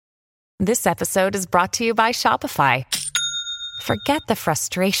This episode is brought to you by Shopify. Forget the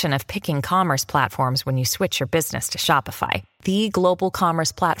frustration of picking commerce platforms when you switch your business to Shopify, the global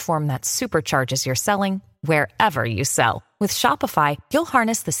commerce platform that supercharges your selling wherever you sell. With Shopify, you'll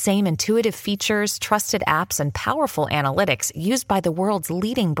harness the same intuitive features, trusted apps, and powerful analytics used by the world's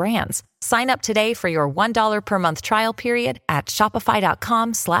leading brands. Sign up today for your $1 per month trial period at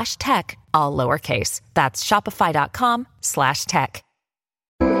shopify.com/tech, all lowercase. That's shopify.com/tech.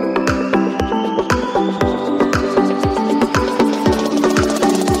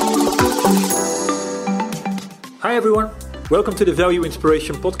 Hi everyone, welcome to the Value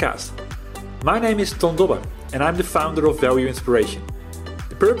Inspiration podcast. My name is Ton Dobbe and I'm the founder of Value Inspiration.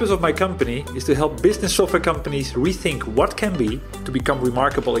 The purpose of my company is to help business software companies rethink what can be to become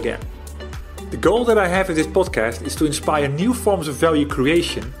remarkable again. The goal that I have with this podcast is to inspire new forms of value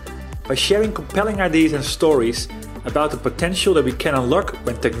creation by sharing compelling ideas and stories about the potential that we can unlock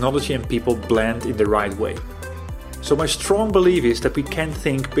when technology and people blend in the right way. So my strong belief is that we can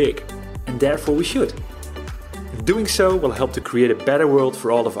think big, and therefore we should. Doing so will help to create a better world for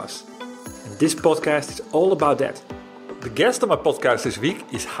all of us. And this podcast is all about that. The guest on my podcast this week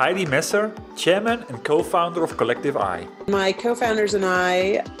is Heidi Messer, chairman and co-founder of Collective I. My co-founders and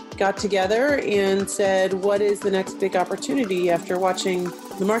I got together and said, what is the next big opportunity after watching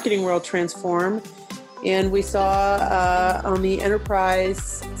the marketing world transform? And we saw on the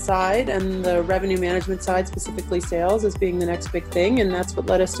enterprise side and the revenue management side, specifically sales, as being the next big thing. And that's what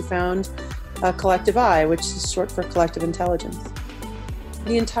led us to found Collective I, which is short for Collective Intelligence.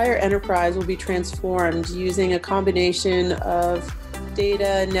 The entire enterprise will be transformed using a combination of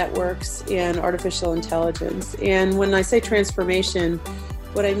data, networks, and artificial intelligence. And when I say transformation,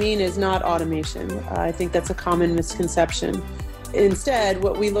 what I mean is not automation. I think that's a common misconception. Instead,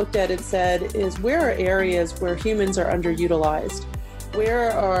 what we looked at and said is, where are areas where humans are underutilized?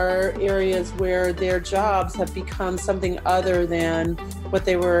 Where are areas where their jobs have become something other than what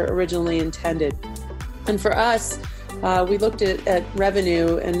they were originally intended? And for us, we looked at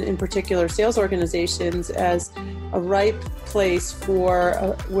revenue and in particular sales organizations as a ripe place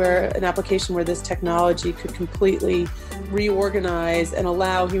for where an application where this technology could completely reorganize and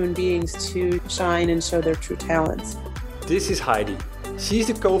allow human beings to shine and show their true talents. This is Heidi. She's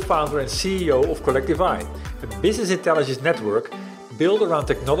the co-founder and CEO of Collective I, a business intelligence network built around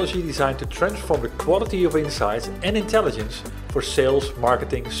technology designed to transform the quality of insights and intelligence for sales,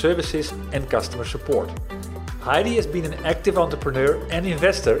 marketing, services, and customer support. Heidi has been an active entrepreneur and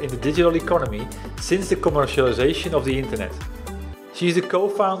investor in the digital economy since the commercialization of the internet. She is the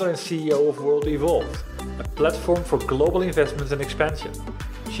co-founder and CEO of World Evolved, a platform for global investments and expansion.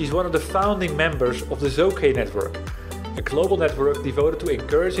 She's one of the founding members of the Zoke Network, a global network devoted to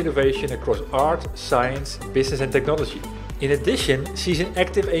encourage innovation across art, science, business and technology. In addition, she's an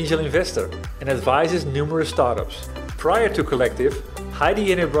active angel investor and advises numerous startups. Prior to Collective,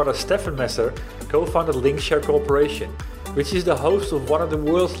 Heidi and her brother Stefan Messer co-founded Linkshare Corporation, which is the host of one of the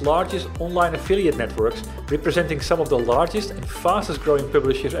world's largest online affiliate networks, representing some of the largest and fastest growing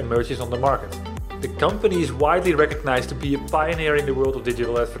publishers and merchants on the market. The company is widely recognized to be a pioneer in the world of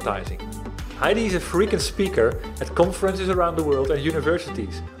digital advertising. Heidi is a frequent speaker at conferences around the world and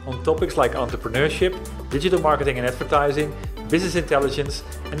universities on topics like entrepreneurship, digital marketing and advertising, business intelligence,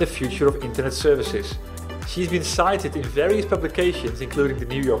 and the future of internet services. She's been cited in various publications including the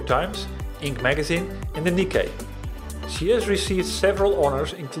New York Times, Inc. magazine, and the Nikkei. She has received several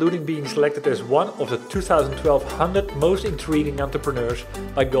honors, including being selected as one of the 2012 100 Most Intriguing Entrepreneurs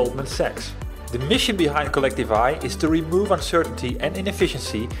by Goldman Sachs. The mission behind Collective I is to remove uncertainty and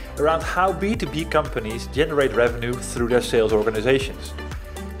inefficiency around how B2B companies generate revenue through their sales organizations.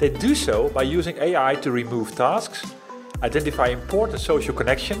 They do so by using AI to remove tasks, identify important social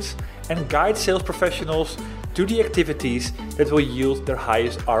connections, and guide sales professionals to the activities that will yield their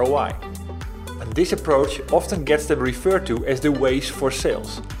highest ROI. And this approach often gets them referred to as the ways for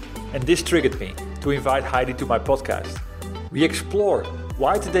sales. And this triggered me to invite Heidi to my podcast. We explore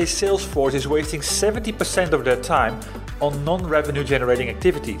why today's sales force is wasting 70% of their time on non-revenue generating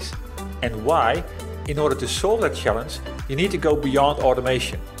activities, and why, in order to solve that challenge, you need to go beyond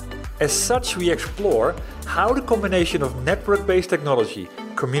automation. As such, we explore how the combination of network-based technology,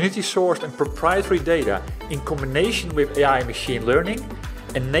 community-sourced and proprietary data in combination with AI and machine learning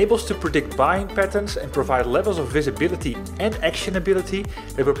enables to predict buying patterns and provide levels of visibility and actionability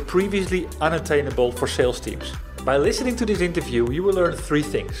that were previously unattainable for sales teams. By listening to this interview, you will learn three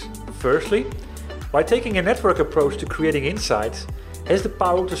things. Firstly, by taking a network approach to creating insights has the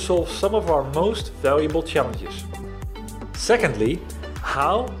power to solve some of our most valuable challenges. Secondly,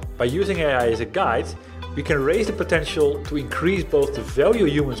 how, by using AI as a guide, we can raise the potential to increase both the value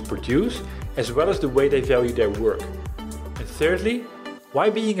humans produce as well as the way they value their work. And thirdly, why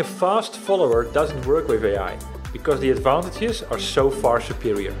being a fast follower doesn't work with AI, because the advantages are so far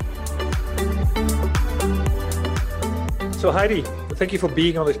superior. So Heidi, thank you for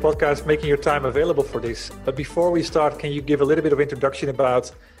being on this podcast, making your time available for this. But before we start, can you give a little bit of introduction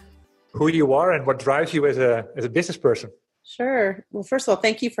about who you are and what drives you as a business person? Sure. Well, first of all,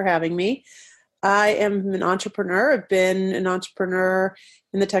 thank you for having me. I am an entrepreneur. I've been an entrepreneur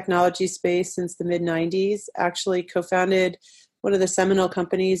in the technology space since the mid-90s. Actually co-founded one of the seminal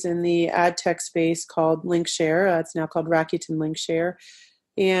companies in the ad tech space called Linkshare. It's now called Rakuten Linkshare.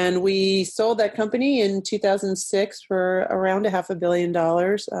 And we sold that company in 2006 for around $500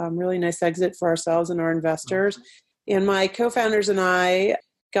 million. Really nice exit for ourselves and our investors. And my co-founders and I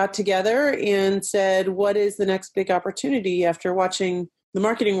got together and said, what is the next big opportunity after watching the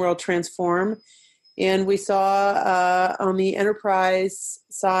marketing world transform? And we saw on the enterprise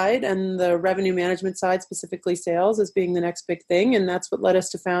side and the revenue management side, specifically sales, as being the next big thing. And that's what led us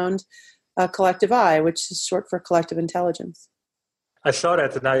to found Collective Eye, which is short for Collective Intelligence. I saw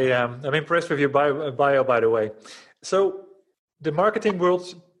that, and I'm impressed with your bio, by the way. So the marketing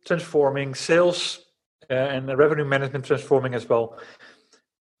world's transforming, sales and the revenue management transforming as well.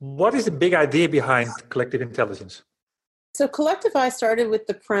 What is the big idea behind Collective Intelligence? So Collective Eye started with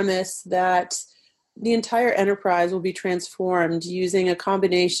the premise that the entire enterprise will be transformed using a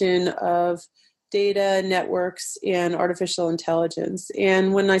combination of data, networks, and artificial intelligence.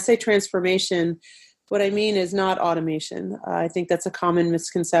 And when I say transformation, what I mean is not automation. I think that's a common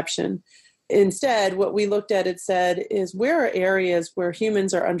misconception. Instead, what we looked at, it said, is where are areas where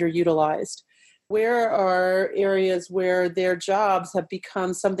humans are underutilized? Where are areas where their jobs have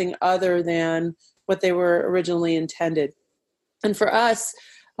become something other than what they were originally intended? And for us,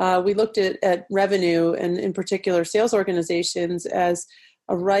 we looked at revenue and in particular sales organizations as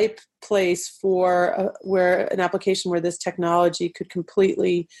a ripe place for where an application where this technology could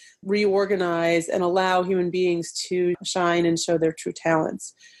completely reorganize and allow human beings to shine and show their true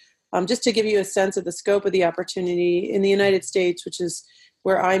talents. Just to give you a sense of the scope of the opportunity, in the United States, which is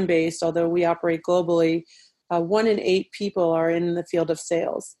where I'm based, although we operate globally, 1 in 8 people are in the field of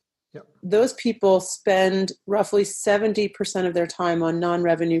sales. Yep. Those people spend roughly 70% of their time on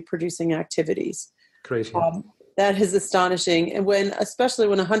non-revenue producing activities. Crazy. That is astonishing. And especially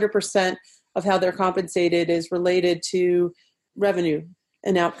when 100% of how they're compensated is related to revenue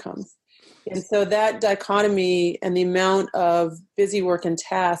and outcomes. And so that dichotomy and the amount of busy work and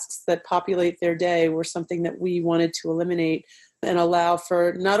tasks that populate their day were something that we wanted to eliminate and allow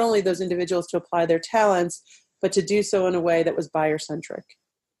for not only those individuals to apply their talents, but to do so in a way that was buyer-centric.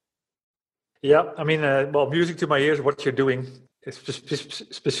 Yeah, I mean, music to my ears, what you're doing,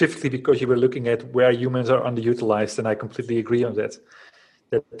 specifically because you were looking at where humans are underutilized, and I completely agree on that.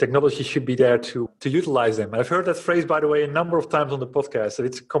 That technology should be there to utilize them. I've heard that phrase, by the way, a number of times on the podcast, that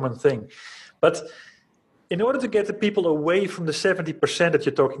it's a common thing. But in order to get the people away from the 70% that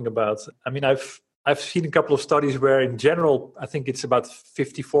you're talking about, I mean, I've seen a couple of studies where in general, I think it's about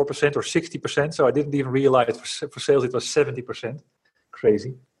 54% or 60%. So I didn't even realize for sales it was 70%.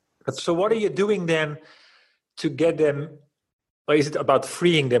 Crazy. But so what are you doing then to get them? Or is it about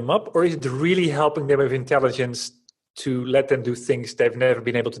freeing them up, or is it really helping them with intelligence to let them do things they've never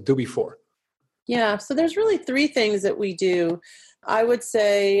been able to do before? Yeah, so there's really 3 things that we do. I would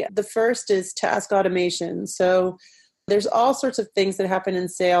say the first is task automation. So there's all sorts of things that happen in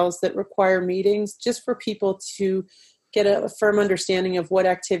sales that require meetings just for people to get a firm understanding of what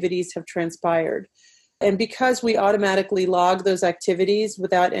activities have transpired. And because we automatically log those activities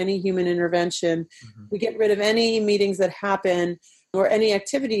without any human intervention, we get rid of any meetings that happen or any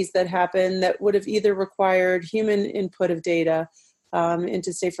activities that happen that would have either required human input of data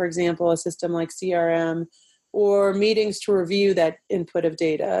into, say, for example, a system like CRM, or meetings to review that input of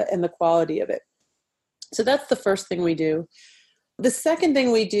data and the quality of it. So that's the first thing we do. The second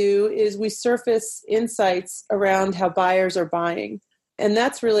thing we do is we surface insights around how buyers are buying. And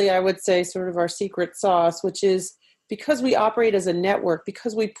that's really, I would say, sort of our secret sauce, which is because we operate as a network,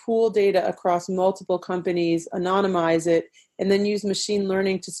 because we pool data across multiple companies, anonymize it, and then use machine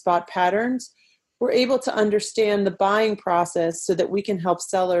learning to spot patterns, we're able to understand the buying process so that we can help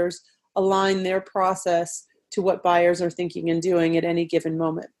sellers align their process to what buyers are thinking and doing at any given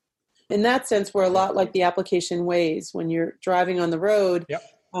moment. In that sense, we're a lot like the application Waze. When you're driving on the road,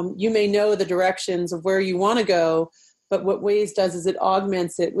 you may know the directions of where you want to go, but what Waze does is it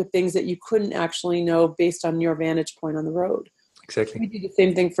augments it with things that you couldn't actually know based on your vantage point on the road. Exactly. We do the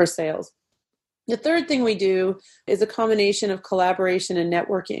same thing for sales. The third thing we do is a combination of collaboration and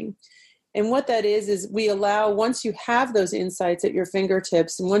networking. And what that is we allow, once you have those insights at your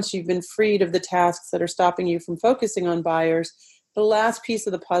fingertips, and once you've been freed of the tasks that are stopping you from focusing on buyers, the last piece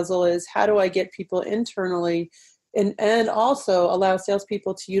of the puzzle is how do I get people internally and also allow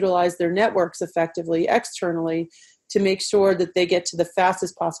salespeople to utilize their networks effectively externally to make sure that they get to the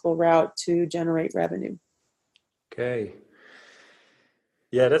fastest possible route to generate revenue. Okay.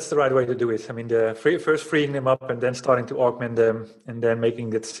 Yeah, that's the right way to do it. I mean, first freeing them up and then starting to augment them, and then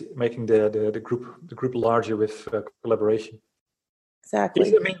making the group larger with collaboration.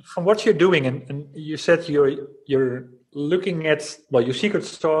 Exactly. I mean, from what you're doing, and you said you're looking at, well, your secret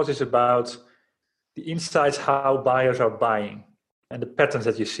sauce is about the insights, how buyers are buying, and the patterns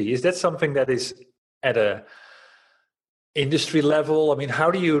that you see. Is that something that is at a industry level? I mean, how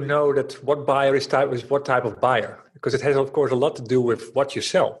do you know that what buyer is what type of buyer? Because it has, of course, a lot to do with what you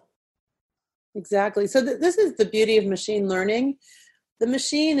sell. Exactly. So this is the beauty of machine learning. The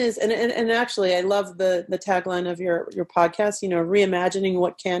machine is, and actually, I love the tagline of your podcast, reimagining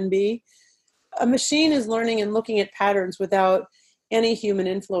what can be. A machine is learning and looking at patterns without any human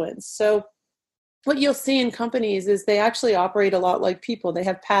influence. So what you'll see in companies is they actually operate a lot like people. They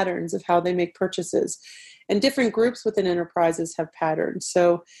have patterns of how they make purchases. And different groups within enterprises have patterns.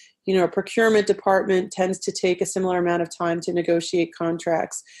 So, a procurement department tends to take a similar amount of time to negotiate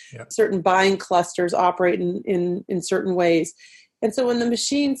contracts. Yeah. Certain buying clusters operate in certain ways. And so when the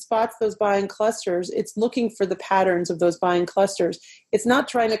machine spots those buying clusters, it's looking for the patterns of those buying clusters. It's not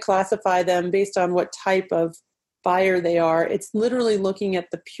trying to classify them based on what type of buyer they are. It's literally looking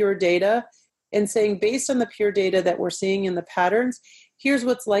at the pure data and saying, based on the pure data that we're seeing in the patterns, here's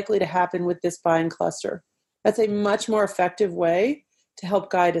what's likely to happen with this buying cluster. That's a much more effective way to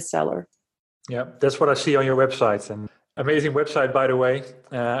help guide a seller. Yeah, that's what I see on your website. And amazing website, by the way.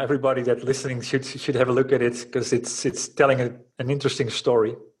 Everybody that listening should have a look at it, because it's telling an interesting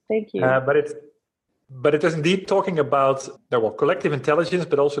story. Thank you. But it is indeed talking about collective intelligence,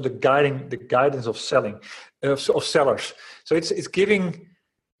 but also the guidance of of sellers. So it's giving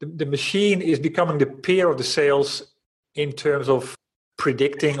the machine is becoming the peer of the sales in terms of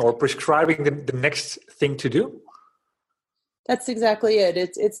predicting or prescribing the next thing to do. That's exactly it.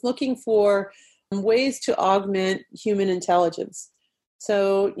 It's looking for ways to augment human intelligence.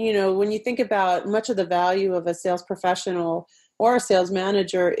 So, when you think about much of the value of a sales professional or a sales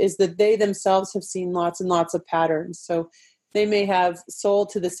manager is that they themselves have seen lots and lots of patterns. So they may have sold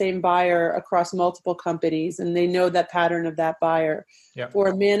to the same buyer across multiple companies, and they know that pattern of that buyer. Yeah. Or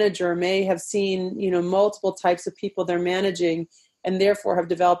a manager may have seen, multiple types of people they're managing, and therefore have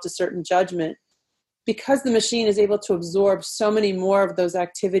developed a certain judgment. Because the machine is able to absorb so many more of those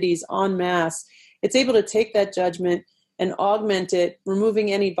activities en masse, it's able to take that judgment and augment it,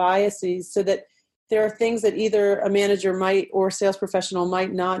 removing any biases, so that there are things that either a manager might or a sales professional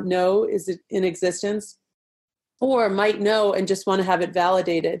might not know is in existence, or might know and just want to have it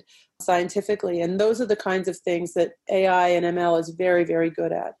validated scientifically. And those are the kinds of things that AI and ML is very, very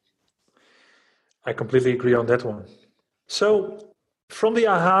good at. I completely agree on that one. So from the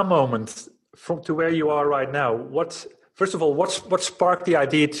aha moment to where you are right now, what sparked the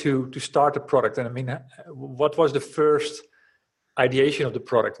idea to start the product? And I mean, what was the first ideation of the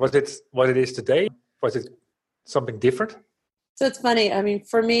product? Was it what it is today? Was it something different? So it's funny. I mean,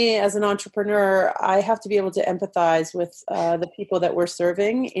 for me as an entrepreneur, I have to be able to empathize with the people that we're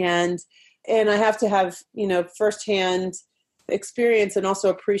serving, and I have to have firsthand experience and also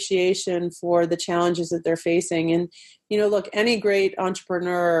appreciation for the challenges that they're facing. And look, any great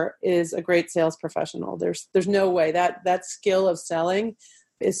entrepreneur is a great sales professional. There's no way that skill of selling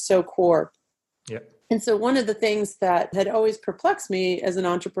is so core. Yeah. And so one of the things that had always perplexed me as an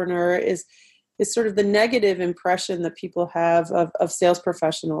entrepreneur is sort of the negative impression that people have of sales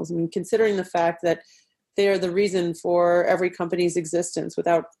professionals. I mean, considering the fact that they are the reason for every company's existence.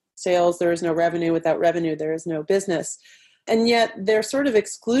 Without sales, there is no revenue. Without revenue, there is no business. And yet they're sort of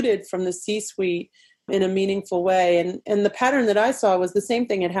excluded from the C-suite in a meaningful way. And the pattern that I saw was the same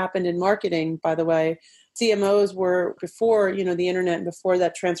thing had happened in marketing, by the way. CMOs were, before the internet and before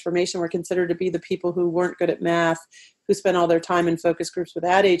that transformation, were considered to be the people who weren't good at math, who spent all their time in focus groups with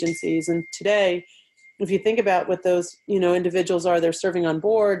ad agencies. And today, if you think about what those individuals are, they're serving on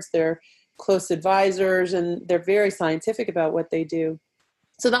boards, they're close advisors, and they're very scientific about what they do.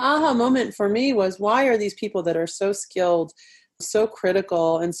 So the aha moment for me was, why are these people that are so skilled, so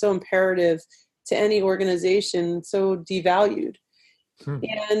critical, and so imperative to any organization so devalued?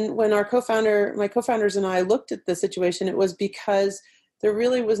 And when my co-founders and I looked at the situation, it was because there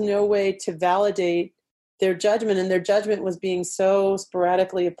really was no way to validate their judgment, and their judgment was being so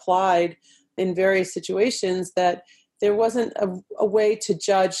sporadically applied in various situations that there wasn't a way to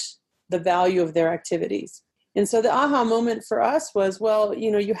judge the value of their activities. And so the aha moment for us was, well,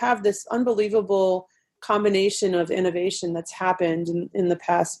 you have this unbelievable combination of innovation that's happened in the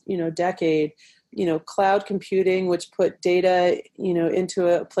past, decade. Cloud computing, which put data, into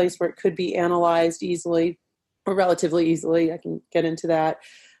a place where it could be analyzed easily or relatively easily. I can get into that.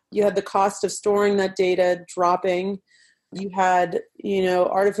 You had the cost of storing that data dropping. You had,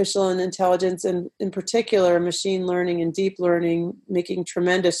 artificial intelligence and in particular machine learning and deep learning making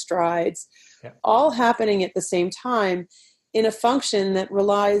tremendous strides, all happening at the same time in a function that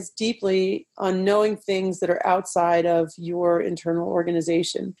relies deeply on knowing things that are outside of your internal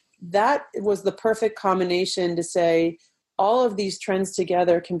organization. That was the perfect combination to say all of these trends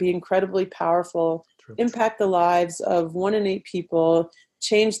together can be incredibly powerful, impact the lives of 1 in 8 people,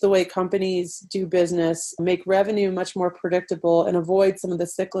 change the way companies do business, make revenue much more predictable, and avoid some of the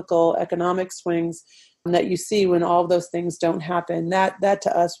cyclical economic swings that you see when all of those things don't happen. That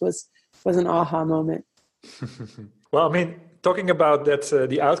to us was an aha moment. Well, talking about that,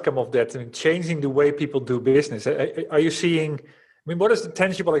 the outcome of that, changing the way people do business, are you seeing, what is the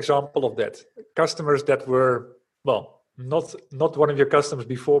tangible example of that? Customers that were, not one of your customers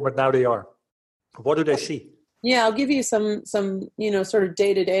before, but now they are. What do they see? Yeah, I'll give you some sort of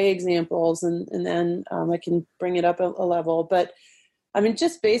day-to-day examples, and then I can bring it up a level. But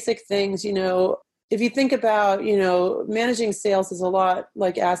just basic things, if you think about, managing sales is a lot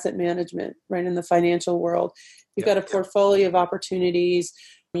like asset management, right? In the financial world, you've got a portfolio of opportunities.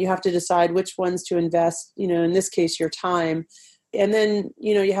 You have to decide which ones to invest, in this case, your time. And then,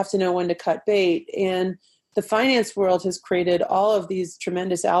 you have to know when to cut bait. And the finance world has created all of these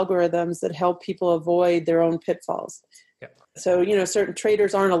tremendous algorithms that help people avoid their own pitfalls. Yeah. So, certain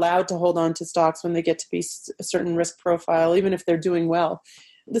traders aren't allowed to hold on to stocks when they get to be a certain risk profile, even if they're doing well.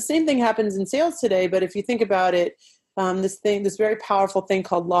 The same thing happens in sales today, but if you think about it, this very powerful thing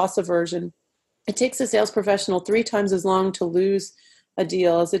called loss aversion, it takes a sales professional 3 times as long to lose a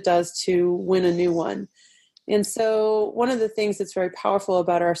deal as it does to win a new one. And so one of the things that's very powerful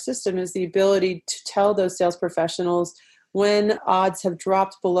about our system is the ability to tell those sales professionals when odds have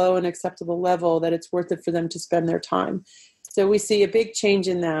dropped below an acceptable level that it's worth it for them to spend their time. So we see a big change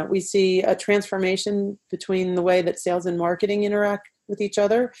in that. We see a transformation between the way that sales and marketing interact with each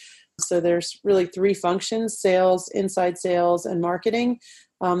other. So there's really 3 functions: sales, inside sales, and marketing.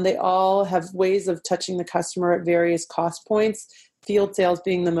 They all have ways of touching the customer at various cost points, field sales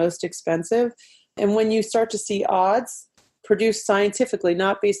being the most expensive. And when you start to see odds produced scientifically,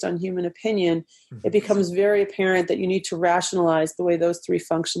 not based on human opinion, it becomes very apparent that you need to rationalize the way those 3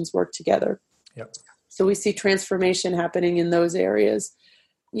 functions work together. Yep. So we see transformation happening in those areas.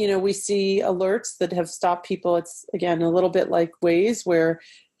 We see alerts that have stopped people. It's, again, a little bit like Waze, where,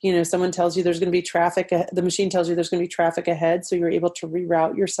 someone tells you there's going to be traffic. The machine tells you there's going to be traffic ahead, so you're able to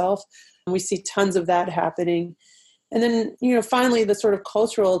reroute yourself. And we see tons of that happening. And then, finally, the sort of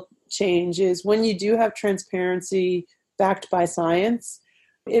cultural change is when you do have transparency backed by science,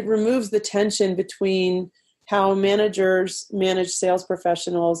 it removes the tension between how managers manage sales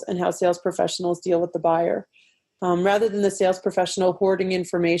professionals and how sales professionals deal with the buyer. Rather than the sales professional hoarding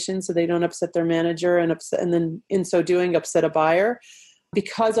information so they don't upset their manager and then in so doing upset a buyer,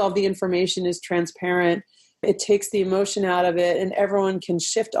 because all the information is transparent, it takes the emotion out of it, and everyone can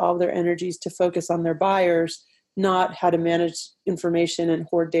shift all their energies to focus on their buyers, not how to manage information and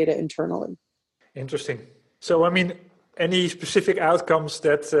hoard data internally. Interesting. So, any specific outcomes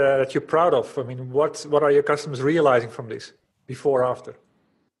that you're proud of? What are your customers realizing from this, before, after?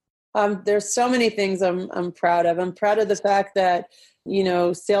 There's so many things I'm proud of. I'm proud of the fact that,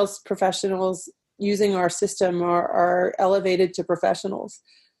 sales professionals using our system are elevated to professionals.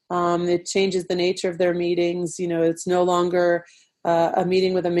 It changes the nature of their meetings. It's no longer a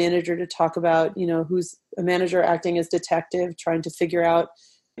meeting with a manager to talk about, who's a manager acting as detective, trying to figure out,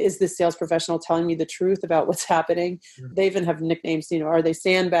 is this sales professional telling me the truth about what's happening? Mm-hmm. They even have nicknames, are they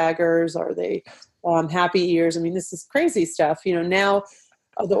sandbaggers? Are they happy ears? This is crazy stuff. Now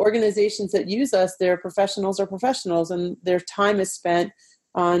the organizations that use us, their professionals are professionals, and their time is spent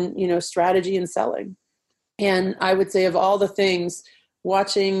on, strategy and selling. And I would say of all the things,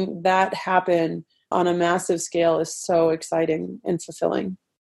 watching that happen on a massive scale is so exciting and fulfilling.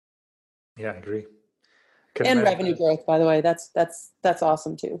 Yeah, I agree. Revenue growth, by the way, that's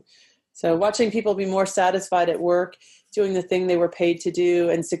awesome too. So watching people be more satisfied at work, doing the thing they were paid to do,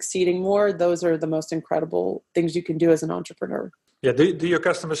 and succeeding more, those are the most incredible things you can do as an entrepreneur. Yeah. Do your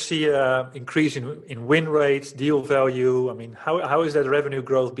customers see an increase in win rates, deal value? How is that revenue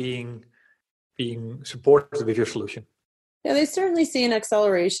growth being supported with your solution? Yeah, they certainly see an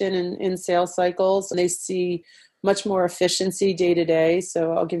acceleration in sales cycles. They see much more efficiency day to day.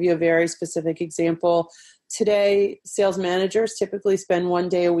 So I'll give you a very specific example. Today, sales managers typically spend 1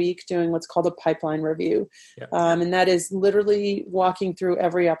 day a week doing what's called a pipeline review. Yeah. And that is literally walking through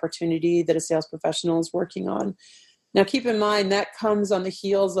every opportunity that a sales professional is working on. Now, keep in mind that comes on the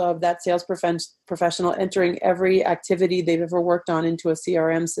heels of that sales professional entering every activity they've ever worked on into a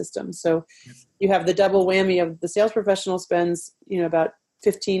CRM system. So you have the double whammy of the sales professional spends, about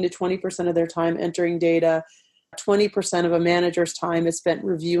 15 to 20% of their time entering data. 20% of a manager's time is spent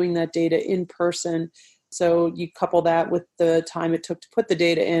reviewing that data in person. So you couple that with the time it took to put the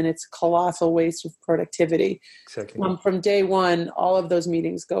data in, it's a colossal waste of productivity. Exactly. From day one, all of those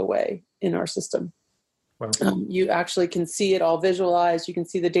meetings go away in our system. Wow. You actually can see it all visualized. You can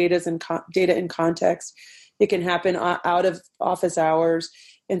see the data in context. It can happen out of office hours.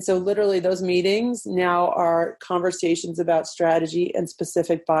 And so literally those meetings now are conversations about strategy and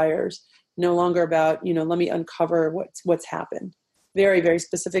specific buyers, no longer about, let me uncover what's happened. Very, very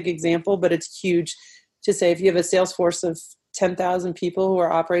specific example, but it's huge to say if you have a sales force of 10,000 people who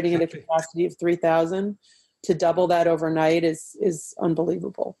are operating at a capacity of 3,000, to double that overnight is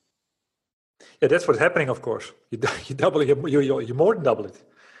unbelievable. Yeah, that's what's happening, of course. You double it, you more than double it.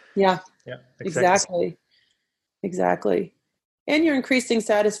 Yeah, exactly. Exactly. And you're increasing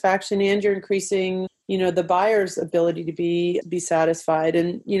satisfaction, and you're increasing, the buyer's ability to be satisfied.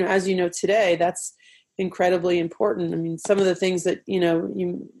 And, as you know, today, that's incredibly important. I mean, some of the things that,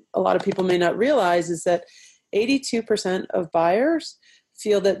 a lot of people may not realize is that 82% of buyers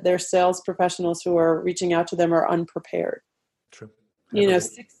feel that their sales professionals who are reaching out to them are unprepared. True.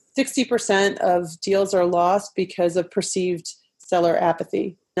 60% of deals are lost because of perceived seller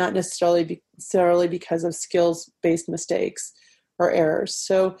apathy, not necessarily because of skills-based mistakes or errors.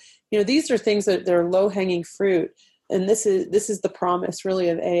 So, these are things that they're low-hanging fruit, and this is the promise, really,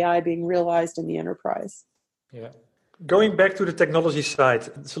 of AI being realized in the enterprise. Yeah. Going back to the technology side,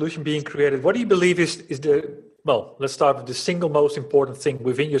 the solution being created, what do you believe is let's start with the single most important thing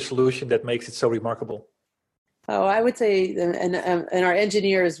within your solution that makes it so remarkable? Oh, I would say, and our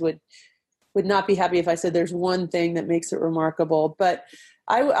engineers would not be happy if I said there's one thing that makes it remarkable, but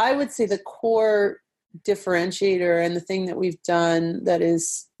I would say the core differentiator and the thing that we've done that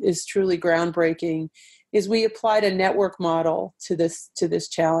is truly groundbreaking is we applied a network model to this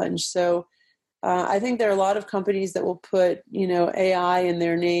challenge. So I think there are a lot of companies that will put AI in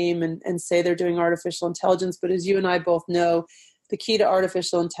their name and say they're doing artificial intelligence, but as you and I both know, the key to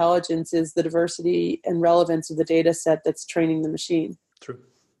artificial intelligence is the diversity and relevance of the data set that's training the machine. True.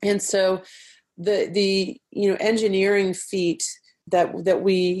 And so the engineering feat that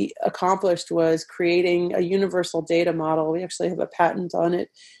we accomplished was creating a universal data model. We actually have a patent on it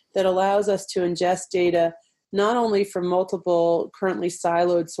that allows us to ingest data not only from multiple currently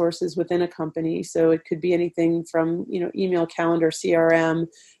siloed sources within a company. So it could be anything from email, calendar, CRM,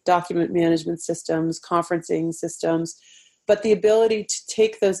 document management systems, conferencing systems, but the ability to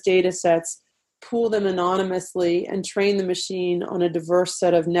take those data sets, pool them anonymously, and train the machine on a diverse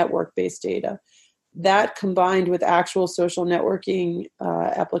set of network-based data. That combined with actual social networking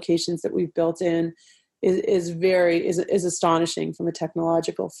applications that we've built in is astonishing from a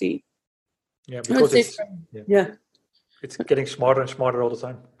technological feat. Yeah, because it's getting smarter and smarter all the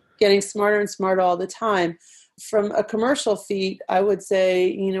time. Getting smarter and smarter all the time. From a commercial feat, I would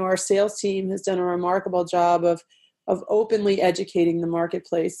say, our sales team has done a remarkable job of openly educating the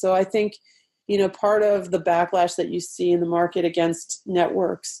marketplace. So I think, part of the backlash that you see in the market against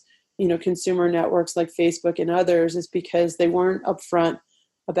networks, consumer networks like Facebook and others, is because they weren't upfront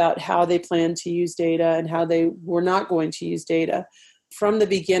about how they plan to use data and how they were not going to use data. From the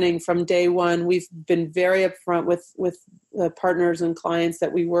beginning, from day one, we've been very upfront with the partners and clients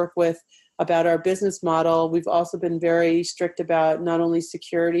that we work with about our business model. We've also been very strict about not only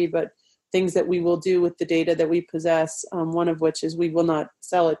security, but things that we will do with the data that we possess, one of which is we will not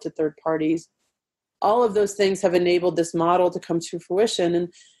sell it to third parties. All of those things have enabled this model to come to fruition.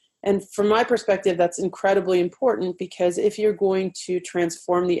 And from my perspective, that's incredibly important, because if you're going to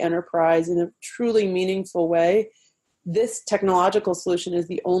transform the enterprise in a truly meaningful way, this technological solution is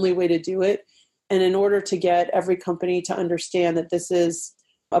the only way to do it. And in order to get every company to understand that this is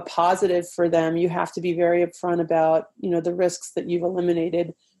a positive for them, you have to be very upfront about, the risks that you've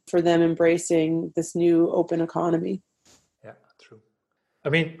eliminated for them embracing this new open economy. Yeah, true. I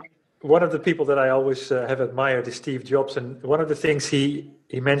mean, one of the people that I always have admired is Steve Jobs. And one of the things he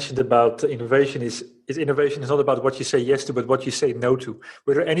mentioned about innovation is innovation is not about what you say yes to, but what you say no to.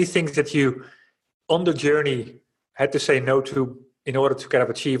 Were there any things that you, on the journey, had to say no to in order to kind of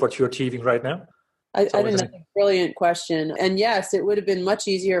achieve what you're achieving right now? I think that's a brilliant question. And yes, it would have been much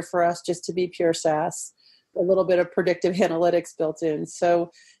easier for us just to be pure SaaS. a little bit of predictive analytics built in.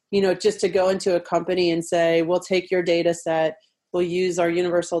 So, just to go into a company and say, we'll take your data set, we'll use our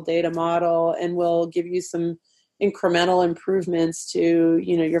universal data model, and we'll give you some incremental improvements to,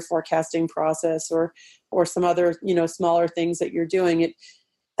 your forecasting process or some other, smaller things that you're doing.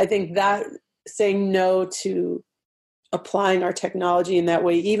 I think that saying no to applying our technology in that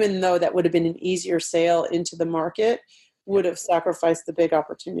way, even though that would have been an easier sale into the market, would have sacrificed the big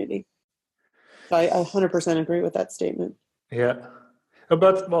opportunity. So I 100% agree with that statement. Yeah.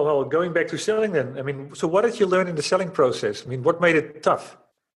 But, well, going back to selling then, so what did you learn in the selling process? What made it tough?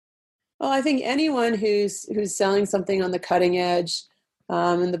 Well, I think anyone who's selling something on the cutting edge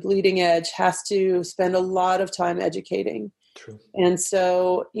and the bleeding edge has to spend a lot of time educating. True. And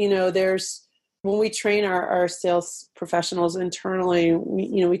so, when we train our sales professionals internally,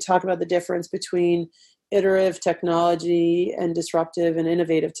 we talk about the difference between iterative technology and disruptive and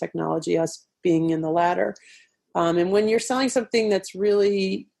innovative technology, us being in the latter. And when you're selling something that's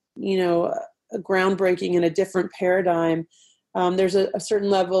really, a groundbreaking in a different paradigm, there's a certain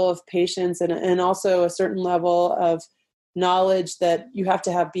level of patience and also a certain level of knowledge that you have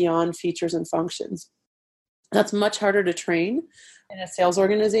to have beyond features and functions. That's much harder to train in a sales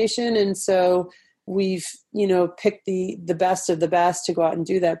organization. And so we've, picked the best of the best to go out and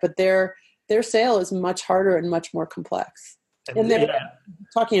do that. But their sale is much harder and much more complex. And they're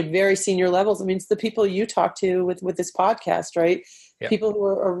talking at very senior levels. It's the people you talk to with this podcast, right? Yeah. People who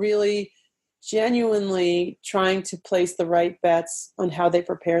are really genuinely trying to place the right bets on how they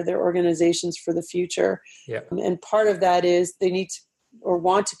prepare their organizations for the future. Yeah. And part of that is they need to or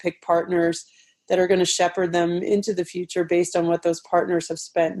want to pick partners that are going to shepherd them into the future based on what those partners have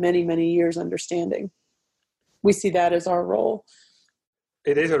spent many, many years understanding. We see that as our role.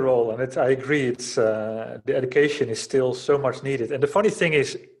 It is a role, and I agree. It's the education is still so much needed. And the funny thing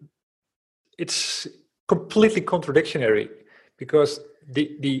is, it's completely contradictory because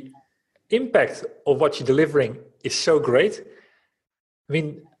the impact of what you're delivering is so great.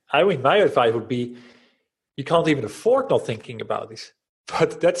 My advice would be, you can't even afford not thinking about this.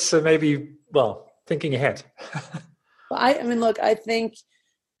 But that's maybe thinking ahead. Well, I think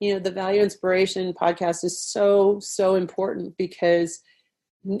the Value Inspiration podcast is so important because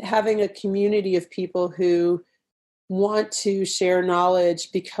having a community of people who want to share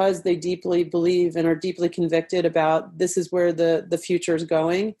knowledge because they deeply believe and are deeply convicted about this is where the future is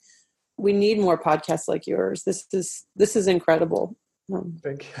going. We need more podcasts like yours. This is incredible.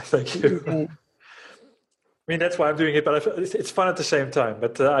 Thank you. That's why I'm doing it, but it's fun at the same time.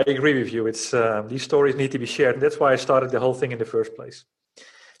 But I agree with you. It's these stories need to be shared, and that's why I started the whole thing in the first place.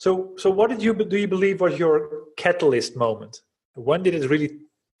 So what do you believe was your catalyst moment? When did it really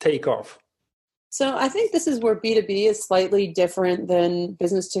take off? So I think this is where B2B is slightly different than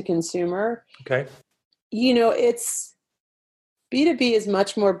business to consumer. Okay. It's B2B is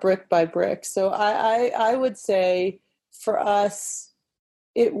much more brick by brick. So I would say for us,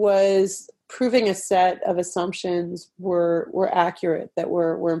 it was proving a set of assumptions were accurate, that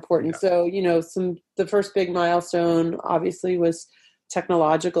were important. Yeah. So, the first big milestone obviously was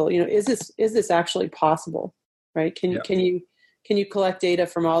technological. Is this actually possible? Right? Can you collect data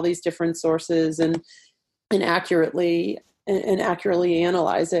from all these different sources and accurately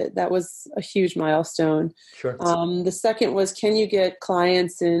analyze it? That was a huge milestone. Sure. The second was, can you get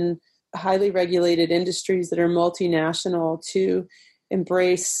clients in highly regulated industries that are multinational to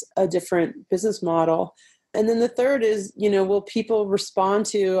embrace a different business model? And then the third is, will people respond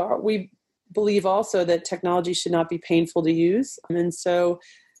to, we believe also that technology should not be painful to use. And so,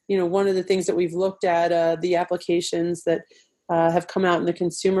 one of the things that we've looked at, the applications that have come out in the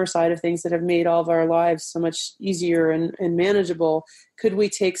consumer side of things that have made all of our lives so much easier and manageable. Could we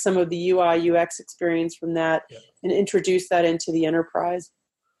take some of the UI, UX experience from that and introduce that into the enterprise?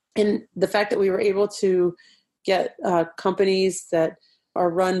 And the fact that we were able to get companies that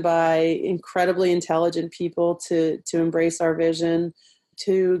are run by incredibly intelligent people to embrace our vision,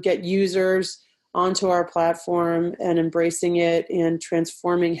 to get users onto our platform and embracing it and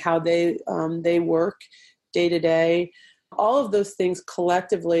transforming how they work day to day. All of those things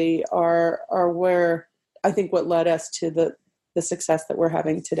collectively are where I think what led us to the success that we're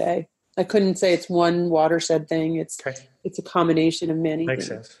having today. I couldn't say it's one watershed thing. It's a combination of many. Makes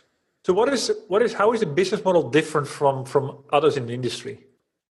things. sense. So how is the business model different from others in the industry?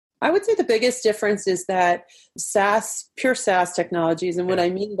 I would say the biggest difference is that pure SaaS technologies, and what I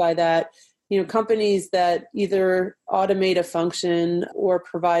mean by that, companies that either automate a function or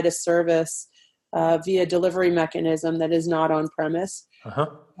provide a service via delivery mechanism that is not on premise. Uh-huh.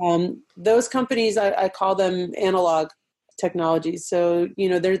 Those companies, I call them analog technologies. So,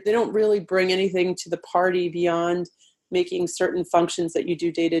 they don't really bring anything to the party beyond making certain functions that you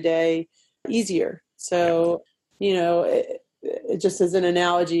do day to day easier. So, just as an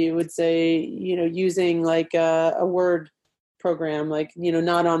analogy, you would say, using like a Word program, like,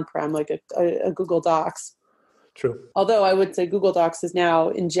 not on-prem, like a Google Docs. True. Although I would say Google Docs is now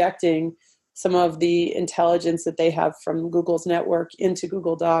injecting some of the intelligence that they have from Google's network into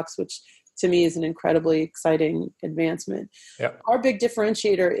Google Docs, which to me is an incredibly exciting advancement. Yeah. Our big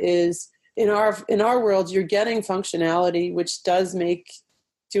differentiator is in our world, you're getting functionality, which does make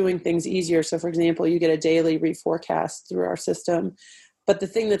doing things easier. So for example, you get a daily reforecast through our system. But the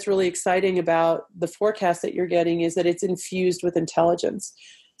thing that's really exciting about the forecast that you're getting is that it's infused with intelligence.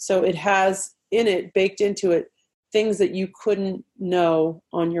 So it has in it, baked into it, things that you couldn't know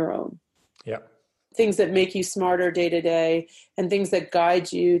on your own. Yeah. Things that make you smarter day to day and things that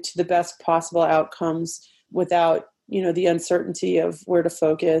guide you to the best possible outcomes without, the uncertainty of where to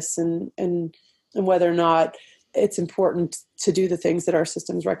focus and whether or not it's important to do the things that our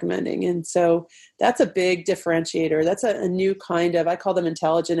system's recommending. And so that's a big differentiator. That's a new kind of, I call them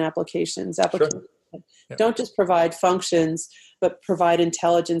intelligent applications. Applications Sure. Don't just provide functions, but provide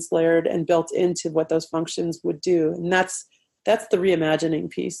intelligence layered and built into what those functions would do. And that's the reimagining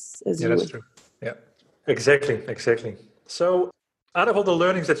piece. That's true. Yeah, exactly. So out of all the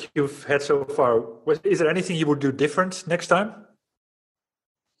learnings that you've had so far, is there anything you would do different next time?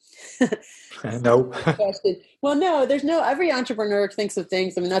 No. Well, no, every entrepreneur thinks of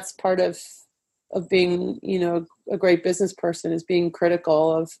things. I mean, that's part of being, a great business person is being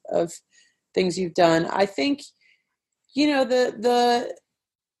critical of things you've done. I think, the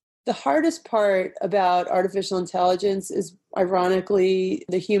hardest part about artificial intelligence is ironically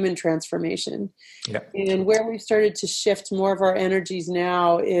the human transformation. Yeah. And where we've started to shift more of our energies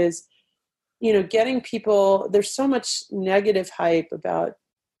now is, getting people, there's so much negative hype about,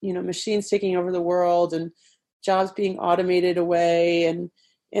 machines taking over the world and jobs being automated away and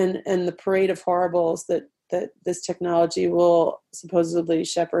the parade of horribles that this technology will supposedly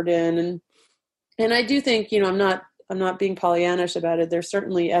shepherd in. And I do think, I'm not being Pollyannish about it. There's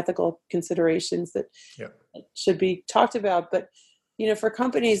certainly ethical considerations that should be talked about. But, for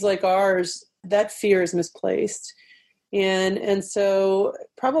companies like ours, that fear is misplaced. And so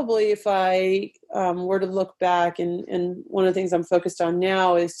probably if I were to look back, and one of the things I'm focused on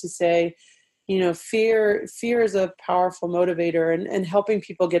now is to say, fear is a powerful motivator and helping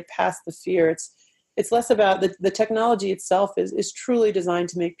people get past the fear. It's less about the technology itself is truly designed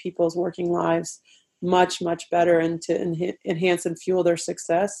to make people's working lives much, much better and to enhance and fuel their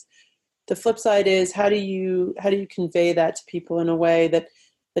success. The flip side is how do you convey that to people in a way that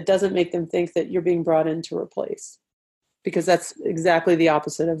doesn't make them think that you're being brought in to replace? Because that's exactly the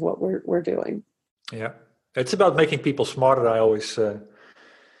opposite of what we're doing. Yeah, it's about making people smarter. I always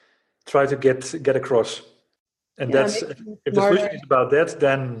try to get across, and if the solution is about that,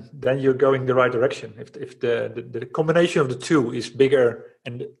 then you're going the right direction. If the combination of the two is bigger,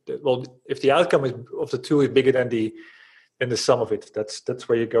 and if the outcome of the two is bigger than the sum of it, that's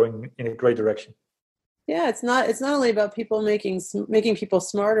where you're going in a great direction. Yeah, it's not only about people making people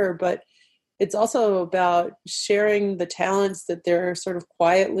smarter, but it's also about sharing the talents that they're sort of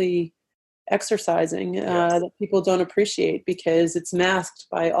quietly exercising that people don't appreciate because it's masked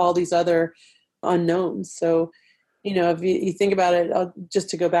by all these other unknowns. So, if you think about it, just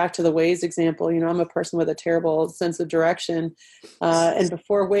to go back to the Waze example, I'm a person with a terrible sense of direction. And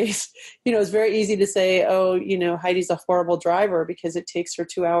before Waze, it's very easy to say, oh, Heidi's a horrible driver because it takes her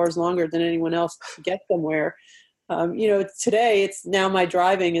 2 hours longer than anyone else to get somewhere. Today it's now my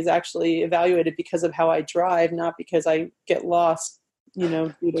driving is actually evaluated because of how I drive, not because I get lost, due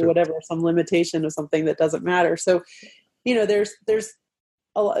to whatever, some limitation of something that doesn't matter. So, there's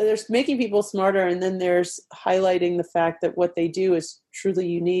making people smarter, and then there's highlighting the fact that what they do is truly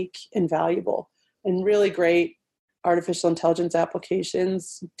unique and valuable, and really great artificial intelligence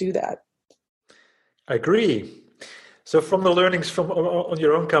applications do that. I agree. So from the learnings on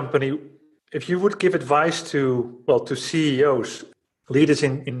your own company, if you would give advice to CEOs, leaders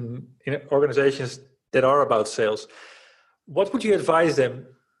in organizations that are about sales, what would you advise them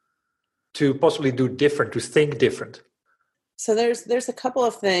to possibly do different, to think different? So there's a couple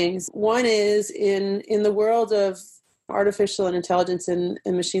of things. One is in the world of artificial intelligence and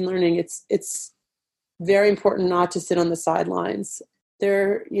machine learning, it's very important not to sit on the sidelines. I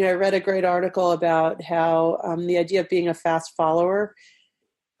read a great article about how the idea of being a fast follower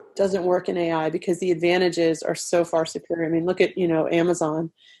doesn't work in AI because the advantages are so far superior. I mean, look at,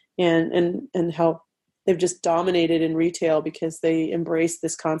 Amazon and how they've just dominated in retail because they embraced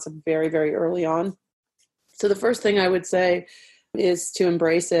this concept very, very early on. So the first thing I would say is to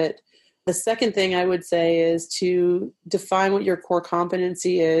embrace it. The second thing I would say is to define what your core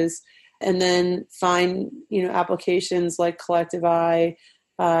competency is, and then find, applications like Collective Eye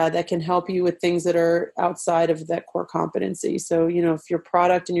that can help you with things that are outside of that core competency. So, if your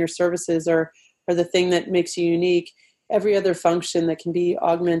product and your services are the thing that makes you unique, every other function that can be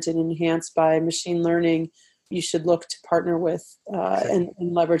augmented and enhanced by machine learning, you should look to partner with and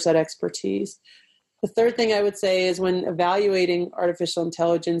leverage that expertise. The third thing I would say is when evaluating artificial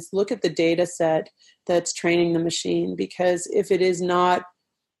intelligence, look at the data set that's training the machine, because if it is not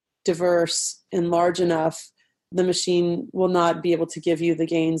diverse and large enough, the machine will not be able to give you the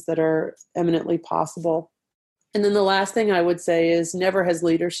gains that are eminently possible. And then the last thing I would say is never has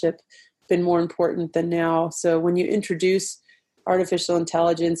leadership been more important than now. So when you introduce artificial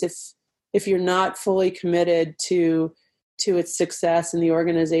intelligence, if you're not fully committed to its success in the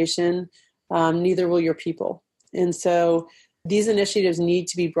organization, neither will your people. And so these initiatives need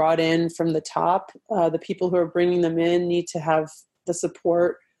to be brought in from the top. The people who are bringing them in need to have the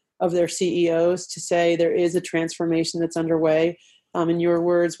support of their CEOs to say there is a transformation that's underway. In your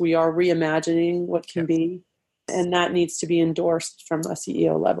words, we are reimagining what can be, and that needs to be endorsed from a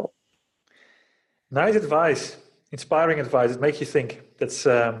CEO level. Nice advice, inspiring advice. It makes you think. That's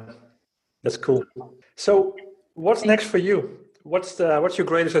cool. So what's next for you? What's your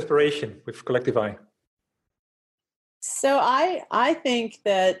greatest aspiration with Collective Eye? So I think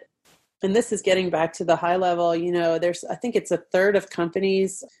that, and this is getting back to the high level, I think it's a third of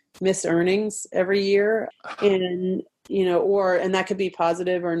companies miss earnings every year, and and that could be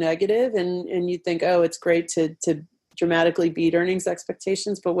positive or negative, and you think, oh, it's great to dramatically beat earnings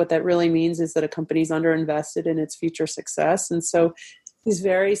expectations, but what that really means is that a company's underinvested in its future success. And so these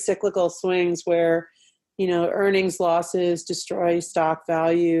very cyclical swings where earnings losses destroy stock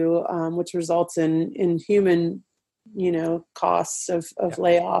value, which results in human costs of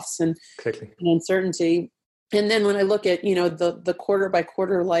layoffs and uncertainty. And then when I look at the quarter by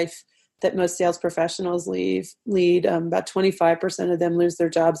quarter life that most sales professionals lead, about 25% of them lose their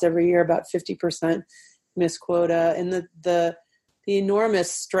jobs every year, about 50% miss quota, and the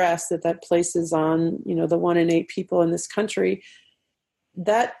enormous stress that places on the 1 in 8 people in this country.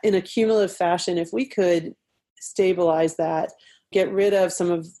 That in a cumulative fashion, if we could stabilize that, get rid of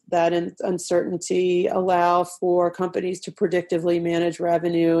some of that uncertainty, allow for companies to predictively manage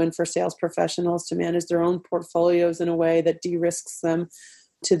revenue and for sales professionals to manage their own portfolios in a way that de-risks them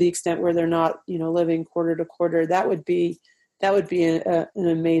to the extent where they're not, living quarter to quarter, that would be an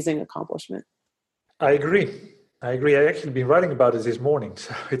amazing accomplishment. I agree. I actually been writing about it this morning.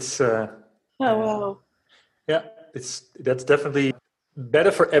 So it's wow. That's definitely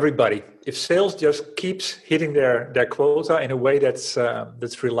better for everybody. If sales just keeps hitting their quota in a way that's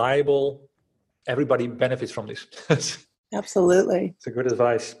reliable, everybody benefits from this. Absolutely. It's a good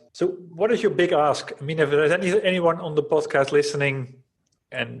advice. So what is your big ask? I mean, if there's anyone on the podcast listening,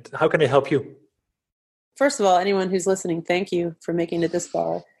 and how can they help you? First of all, anyone who's listening, thank you for making it this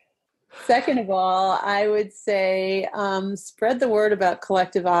far. Second of all, I would say spread the word about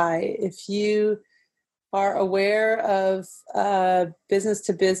Collective Eye. If you are aware of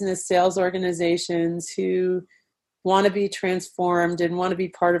business-to-business sales organizations who want to be transformed and want to be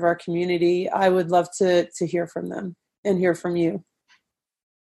part of our community, I would love to hear from them and hear from you.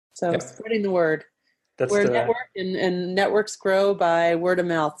 So spreading the word. We're a network, and networks grow by word of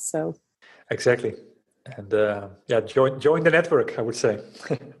mouth. So exactly. And join the network, I would say.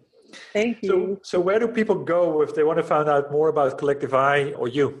 Thank you. So where do people go if they want to find out more about Collective Eye or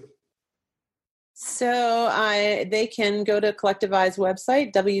you? So they can go to Collective Eye's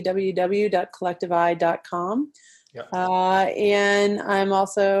website, www.collectiveeye.com. Yeah. And I'm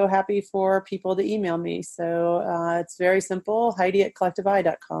also happy for people to email me. So it's very simple,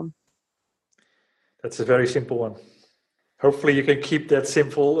 Heidi@collectiveeye.com. That's a very simple one. Hopefully you can keep that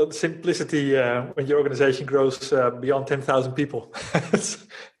simplicity when your organization grows beyond 10,000 people.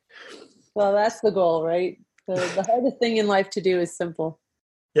 Well, that's the goal, right? The hardest thing in life to do is simple.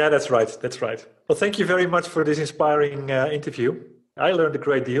 Yeah, that's right. Well, thank you very much for this inspiring interview. I learned a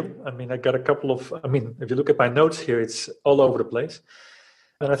great deal. I mean, I got if you look at my notes here, it's all over the place.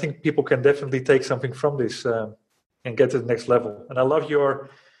 And I think people can definitely take something from this and get to the next level. And I love your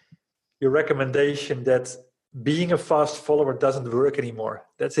recommendation that being a fast follower doesn't work anymore.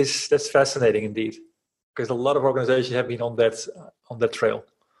 That's fascinating indeed, because a lot of organizations have been on that trail.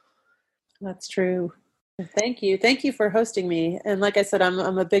 That's true. Thank you. Thank you for hosting me. And like I said,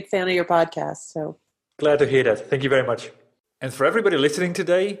 I'm a big fan of your podcast. So glad to hear that. Thank you very much. And for everybody listening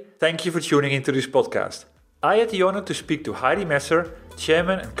today, thank you for tuning into this podcast. I had the honor to speak to Heidi Messer,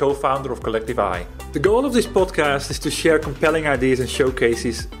 chairman and co-founder of Collective I. The goal of this podcast is to share compelling ideas and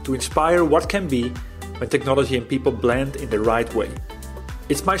showcases to inspire what can be when technology and people blend in the right way.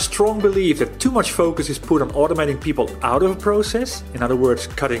 It's my strong belief that too much focus is put on automating people out of a process, in other words,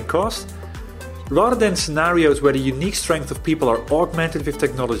 cutting costs, rather than scenarios where the unique strength of people are augmented with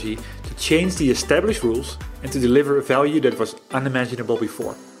technology to change the established rules and to deliver a value that was unimaginable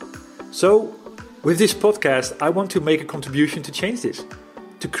before. So, with this podcast, I want to make a contribution to change this,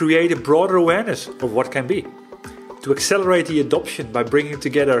 to create a broader awareness of what can be, to accelerate the adoption by bringing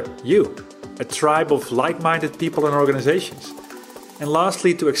together you, a tribe of like-minded people and organizations, and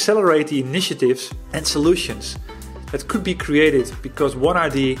lastly, to accelerate the initiatives and solutions that could be created because one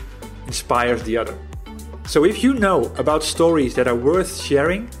idea inspires the other. So if you know about stories that are worth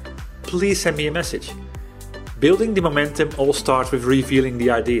sharing, please send me a message. Building the momentum all starts with revealing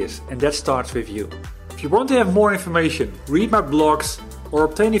the ideas, and that starts with you. If you want to have more information, read my blogs, or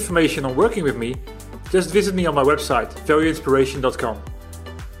obtain information on working with me, just visit me on my website, valueinspiration.com.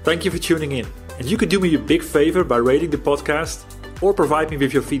 Thank you for tuning in, and you could do me a big favor by rating the podcast or provide me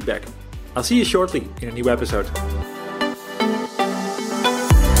with your feedback. I'll see you shortly in a new episode.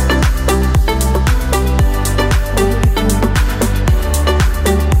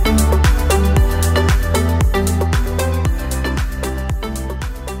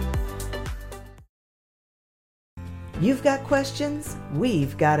 You've got questions,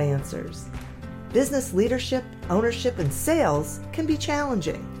 we've got answers. Business leadership, ownership, and sales can be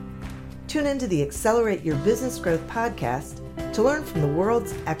challenging. Tune into the Accelerate Your Business Growth podcast to learn from the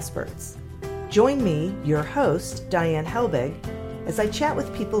world's experts. Join me, your host, Diane Helbig, as I chat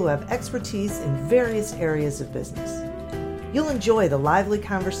with people who have expertise in various areas of business. You'll enjoy the lively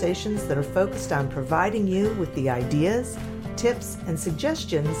conversations that are focused on providing you with the ideas, tips, and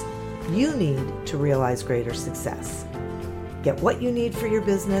suggestions you need to realize greater success. Get what you need for your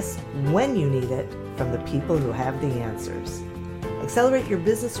business when you need it from the people who have the answers. Accelerate Your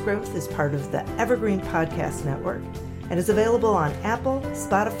Business Growth is part of the Evergreen Podcast Network and is available on Apple,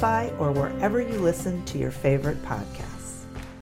 Spotify, or wherever you listen to your favorite podcast.